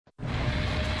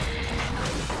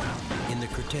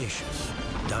Cretaceous,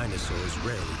 dinosaurs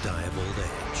rarely die of old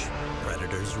age.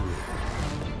 Predators rule.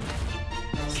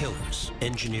 Killers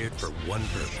engineered for one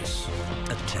purpose: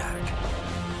 attack.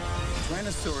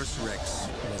 Tyrannosaurus Rex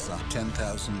was a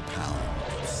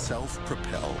 10,000-pound,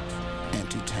 self-propelled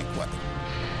anti-tank weapon.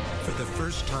 For the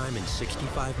first time in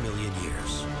 65 million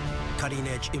years,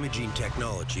 cutting-edge imaging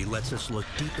technology lets us look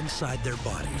deep inside their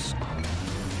bodies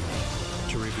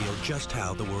to reveal just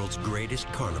how the world's greatest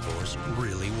carnivores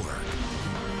really work.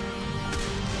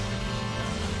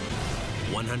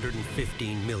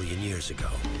 115 million years ago,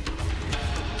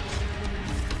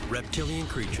 reptilian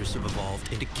creatures have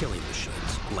evolved into killing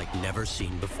machines like never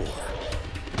seen before.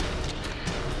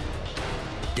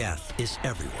 Death is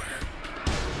everywhere,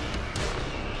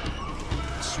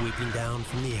 sweeping down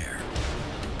from the air,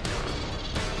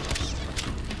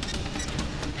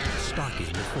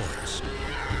 stalking the forest,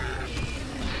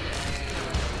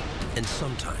 and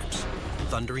sometimes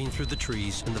thundering through the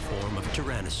trees in the form of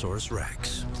Tyrannosaurus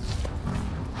Rex.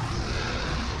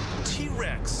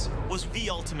 T-Rex was the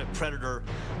ultimate predator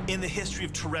in the history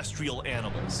of terrestrial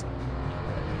animals.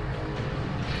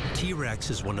 T-Rex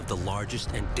is one of the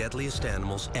largest and deadliest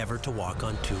animals ever to walk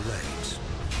on two legs.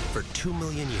 For 2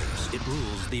 million years, it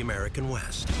rules the American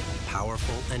West.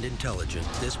 Powerful and intelligent,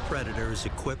 this predator is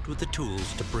equipped with the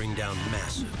tools to bring down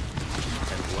massive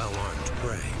and well-armed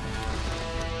prey.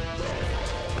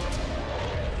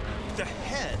 The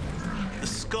head, the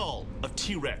skull of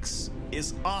T-Rex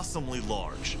is awesomely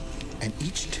large. And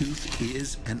each tooth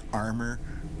is an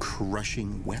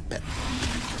armor-crushing weapon.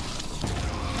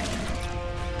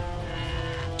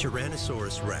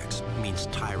 Tyrannosaurus Rex means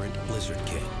Tyrant Lizard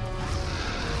King.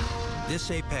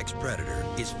 This apex predator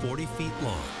is 40 feet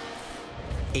long,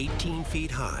 18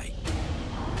 feet high,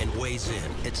 and weighs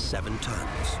in at 7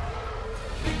 tons.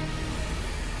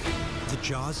 The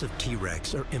jaws of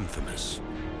T-Rex are infamous.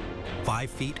 5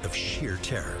 feet of sheer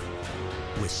terror,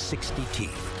 with 60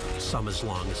 teeth, some as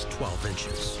long as 12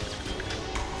 inches.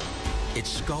 Its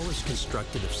skull is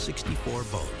constructed of 64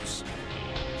 bones,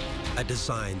 a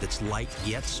design that's light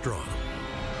yet strong,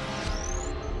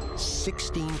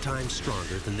 16 times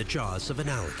stronger than the jaws of an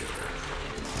alligator.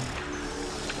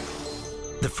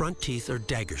 The front teeth are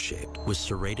dagger-shaped with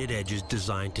serrated edges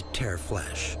designed to tear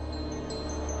flesh.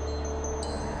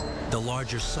 The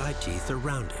larger side teeth are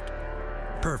rounded,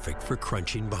 perfect for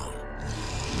crunching bone.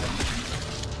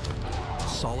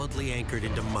 Solidly anchored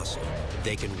into muscle,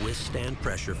 they can withstand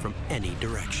pressure from any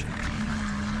direction.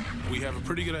 We have a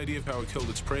pretty good idea of how it killed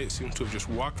its prey. It seems to have just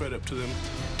walked right up to them,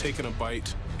 taken a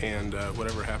bite, and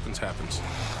whatever happens, happens.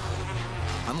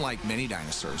 Unlike many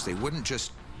dinosaurs, they wouldn't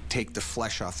just take the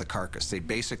flesh off the carcass. They'd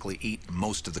basically eat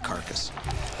most of the carcass.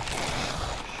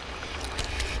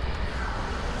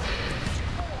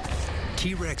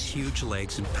 T-Rex huge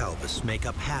legs and pelvis make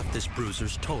up half this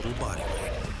bruiser's total body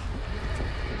weight.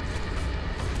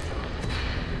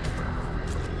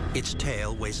 Its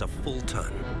tail weighs a full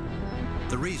ton.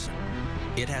 The reason?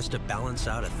 It has to balance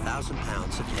out 1,000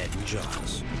 pounds of head and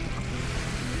jaws.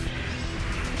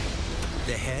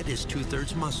 The head is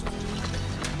 2/3 muscle,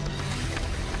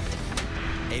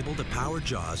 able to power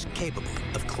jaws capable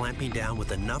of clamping down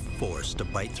with enough force to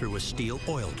bite through a steel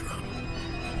oil drum.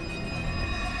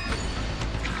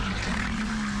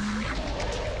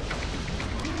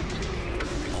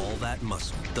 All that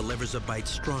muscle delivers a bite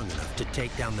strong enough to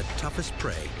take down the toughest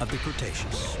prey of the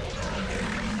Cretaceous.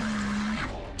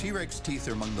 T-Rex teeth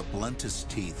are among the bluntest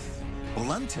teeth,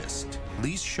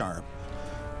 least sharp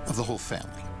of the whole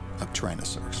family of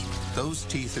Tyrannosaurs. Those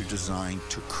teeth are designed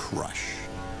to crush,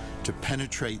 to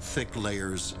penetrate thick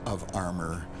layers of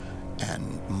armor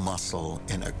and muscle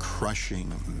in a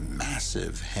crushing,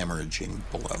 massive, hemorrhaging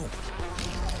blow.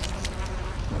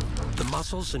 The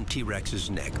muscles in T-Rex's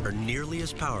neck are nearly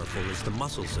as powerful as the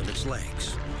muscles in its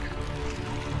legs.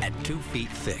 At 2 feet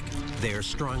thick, they are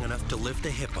strong enough to lift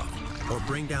a hippo or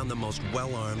bring down the most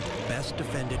well-armed,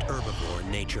 best-defended herbivore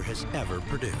nature has ever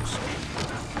produced,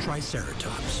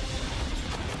 Triceratops.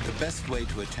 The best way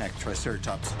to attack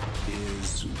Triceratops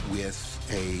is with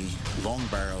a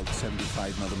long-barreled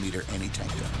 75mm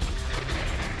anti-tank gun.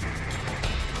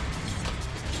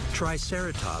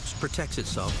 Triceratops protects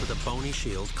itself with a bony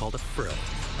shield called a frill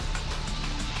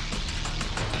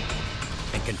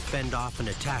and can fend off an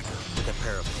attacker with a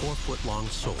pair of 4-foot-long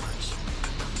swords.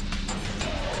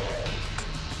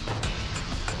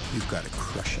 You've got to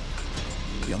crush it.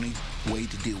 The only way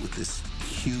to deal with this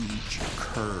huge,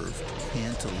 curved,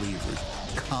 cantilevered,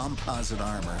 composite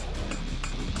armor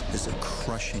is a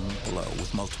crushing blow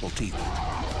with multiple teeth.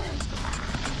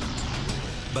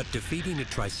 But defeating a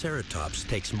Triceratops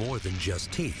takes more than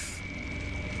just teeth.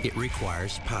 It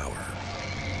requires power.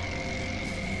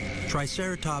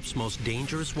 Triceratops' most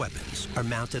dangerous weapons are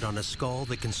mounted on a skull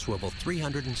that can swivel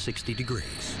 360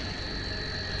 degrees.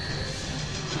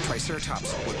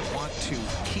 Triceratops would want to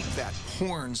keep that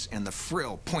horns and the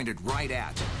frill pointed right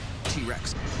at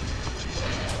T-Rex.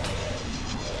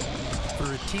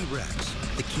 For a T-Rex,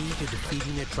 the key to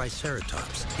defeating a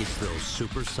Triceratops is those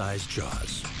super-sized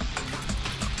jaws.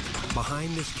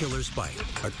 Behind this killer's bite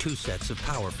are two sets of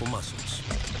powerful muscles.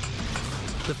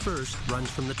 The first runs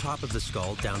from the top of the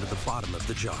skull down to the bottom of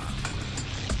the jaw.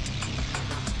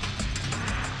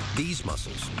 These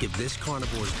muscles give this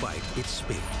carnivore's bite its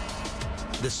speed.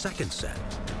 The second set,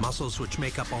 muscles which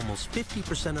make up almost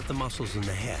 50% of the muscles in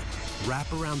the head,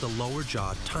 wrap around the lower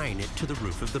jaw, tying it to the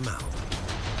roof of the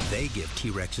mouth. They give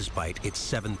T-Rex's bite its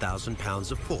 7,000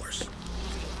 pounds of force,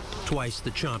 twice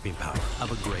the chomping power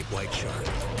of a great white shark.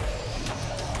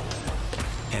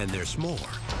 And there's more.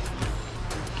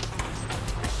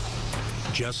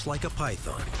 Just like a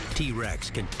python,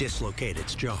 T-Rex can dislocate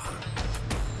its jaw.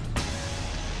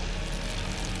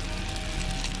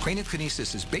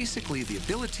 Craniokinesis is basically the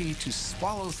ability to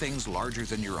swallow things larger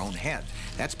than your own head.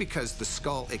 That's because the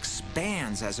skull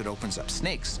expands as it opens up.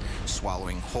 Snakes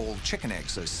swallowing whole chicken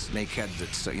eggs, a snake head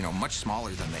that's much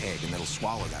smaller than the egg, and it'll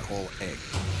swallow that whole egg.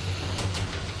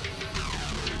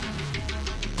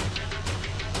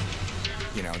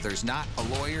 There's not a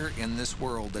lawyer in this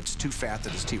world that's too fat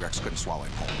that his T-Rex couldn't swallow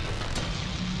him whole.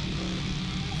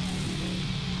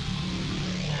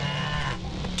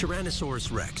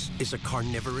 Tyrannosaurus Rex is a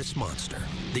carnivorous monster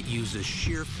that uses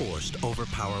sheer force to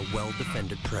overpower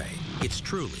well-defended prey. It's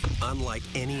truly unlike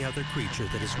any other creature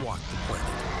that has walked the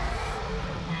planet.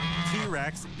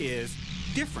 T-Rex is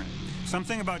different.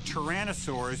 Something about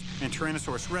Tyrannosaurs and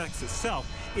Tyrannosaurus Rex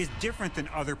itself is different than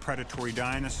other predatory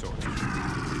dinosaurs.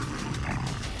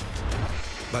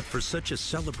 But for such a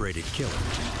celebrated killer,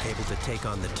 able to take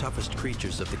on the toughest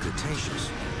creatures of the Cretaceous,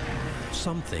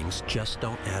 some things just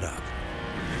don't add up.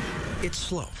 It's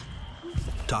slow.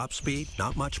 Top speed,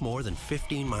 not much more than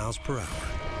 15 miles per hour.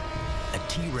 A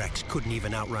T-Rex couldn't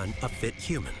even outrun a fit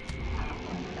human.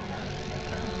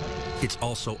 It's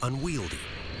also unwieldy,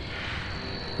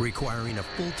 requiring a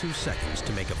full 2 seconds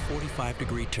to make a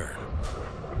 45-degree turn.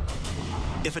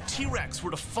 If a T-Rex were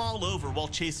to fall over while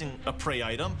chasing a prey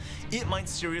item, it might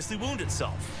seriously wound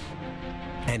itself.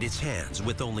 And its hands,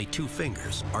 with only 2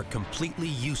 fingers, are completely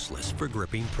useless for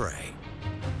gripping prey.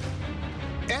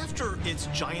 After its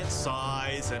giant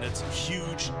size and its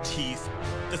huge teeth,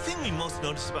 the thing we most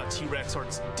notice about T-Rex are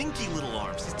its dinky little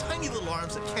arms, these tiny little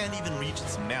arms that can't even reach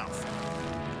its mouth.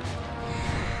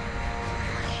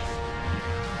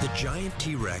 The giant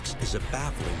T-Rex is a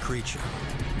baffling creature.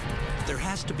 There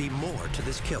has to be more to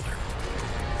this killer.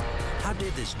 How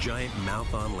did this giant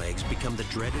mouth on legs become the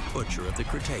dreaded butcher of the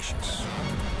Cretaceous?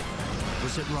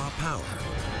 Was it raw power,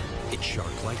 its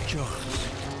shark-like jaws,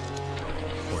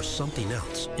 or something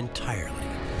else entirely?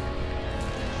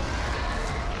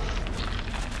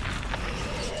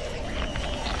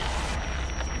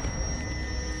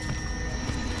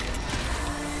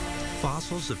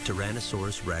 Fossils of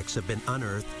Tyrannosaurus Rex have been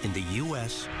unearthed in the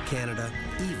US, Canada,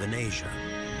 even Asia.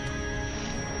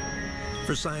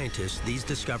 For scientists, these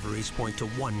discoveries point to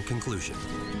one conclusion.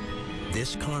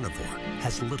 This carnivore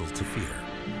has little to fear,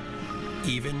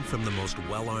 even from the most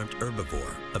well-armed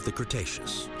herbivore of the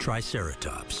Cretaceous,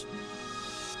 Triceratops.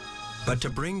 But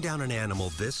to bring down an animal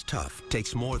this tough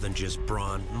takes more than just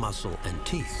brawn, muscle, and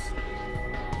teeth.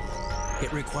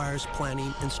 It requires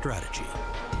planning and strategy.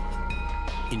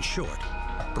 In short,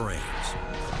 brains.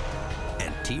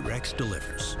 And T-Rex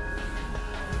delivers.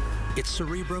 Its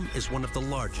cerebrum is one of the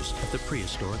largest of the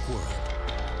prehistoric world.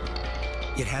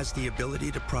 It has the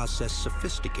ability to process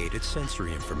sophisticated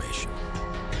sensory information.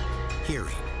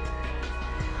 Hearing,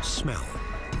 smell,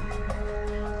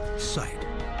 sight,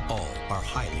 all are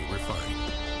highly refined.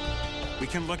 We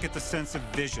can look at the sense of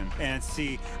vision and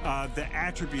see the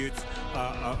attributes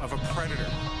of a predator.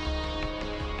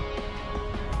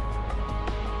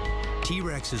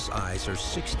 T-Rex's eyes are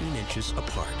 16 inches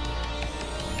apart,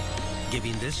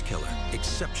 giving this killer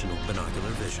exceptional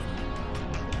binocular vision.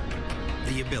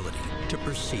 The ability to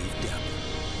perceive depth.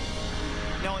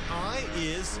 Now, an eye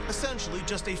is essentially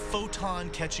just a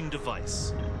photon-catching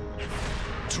device.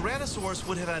 Tyrannosaurs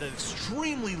would have had an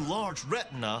extremely large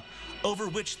retina over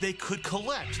which they could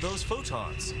collect those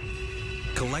photons.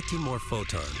 Collecting more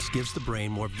photons gives the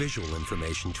brain more visual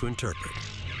information to interpret,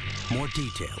 more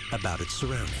detail about its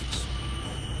surroundings.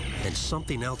 And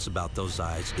something else about those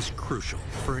eyes is crucial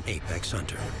for an apex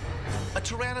hunter. A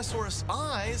Tyrannosaurus'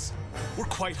 eyes were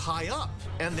quite high up,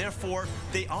 and therefore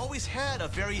they always had a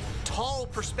very tall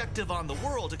perspective on the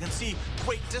world and can see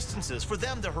great distances. For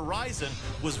them, the horizon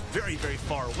was very, very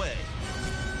far away.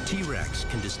 T-Rex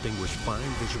can distinguish fine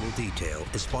visual detail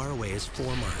as far away as 4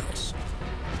 miles.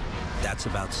 That's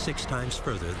about 6 times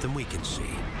further than we can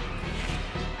see.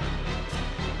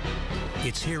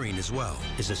 Its hearing as well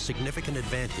is a significant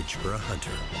advantage for a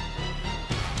hunter.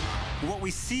 What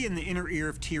we see in the inner ear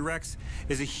of T-Rex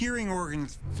is a hearing organ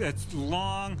that's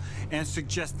long and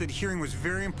suggests that hearing was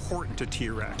very important to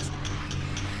T-Rex.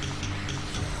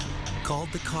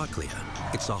 Called the cochlea,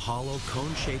 it's a hollow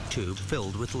cone-shaped tube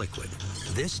filled with liquid.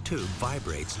 This tube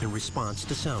vibrates in response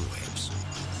to sound waves.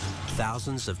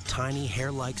 Thousands of tiny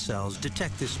hair-like cells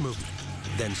detect this movement,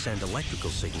 then send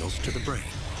electrical signals to the brain.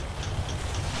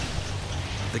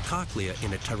 The cochlea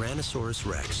in a Tyrannosaurus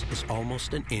Rex is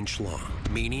almost an inch long,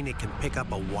 meaning it can pick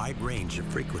up a wide range of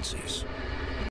frequencies.